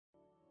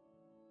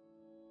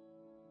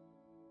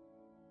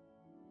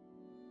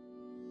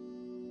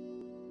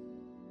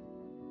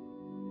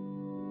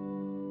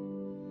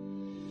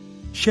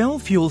Shell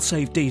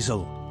Fuel-Safe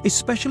Diesel is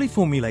specially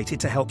formulated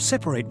to help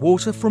separate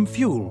water from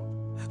fuel,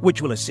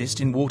 which will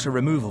assist in water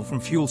removal from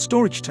fuel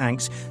storage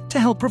tanks to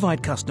help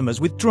provide customers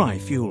with dry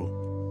fuel.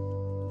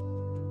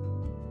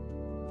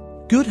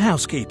 Good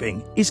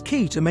housekeeping is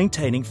key to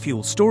maintaining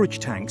fuel storage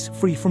tanks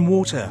free from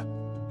water,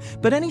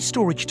 but any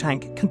storage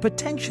tank can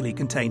potentially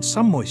contain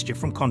some moisture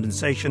from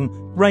condensation,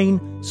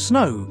 rain,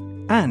 snow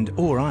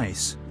and/or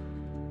ice.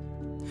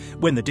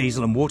 When the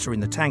diesel and water in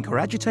the tank are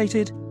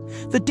agitated,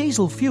 the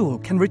diesel fuel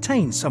can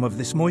retain some of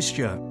this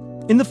moisture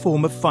in the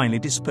form of finely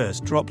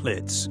dispersed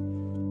droplets.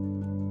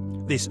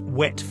 This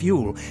wet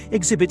fuel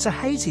exhibits a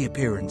hazy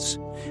appearance,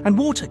 and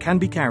water can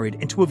be carried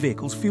into a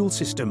vehicle's fuel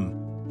system.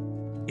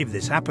 If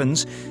this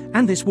happens,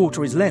 and this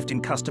water is left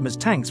in customers'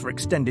 tanks for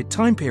extended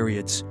time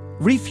periods,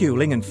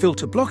 refueling and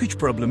filter blockage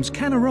problems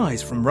can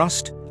arise from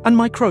rust and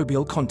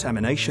microbial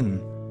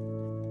contamination.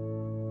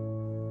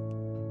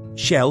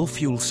 Shell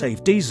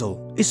Fuel-Safe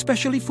Diesel is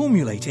specially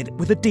formulated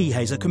with a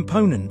dehazer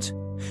component,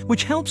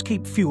 which helps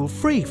keep fuel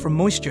free from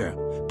moisture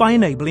by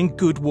enabling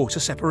good water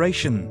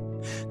separation,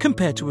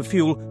 compared to a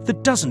fuel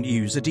that doesn't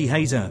use a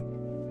dehazer.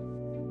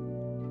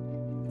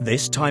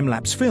 This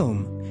time-lapse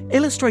film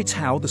illustrates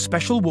how the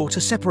special water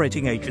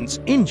separating agents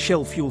in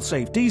Shell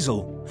Fuel-Safe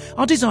Diesel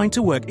are designed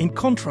to work in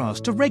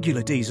contrast to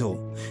regular diesel,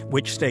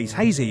 which stays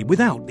hazy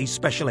without these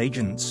special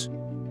agents.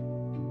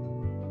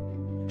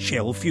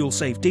 Shell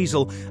Fuel-Safe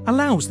Diesel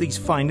allows these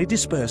finely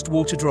dispersed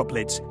water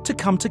droplets to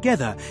come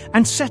together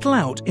and settle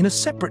out in a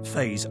separate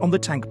phase on the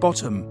tank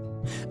bottom,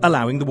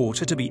 allowing the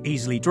water to be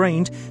easily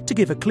drained to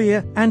give a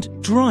clear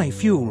and dry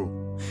fuel,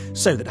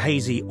 so that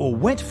hazy or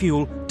wet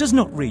fuel does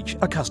not reach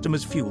a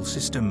customer's fuel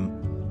system.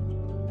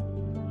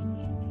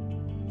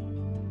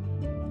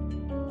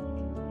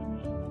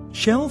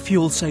 Shell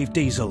Fuel-Safe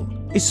Diesel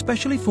is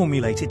specially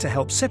formulated to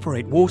help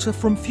separate water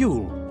from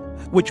fuel,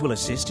 which will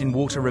assist in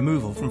water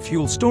removal from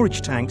fuel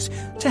storage tanks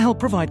to help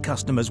provide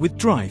customers with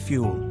dry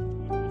fuel.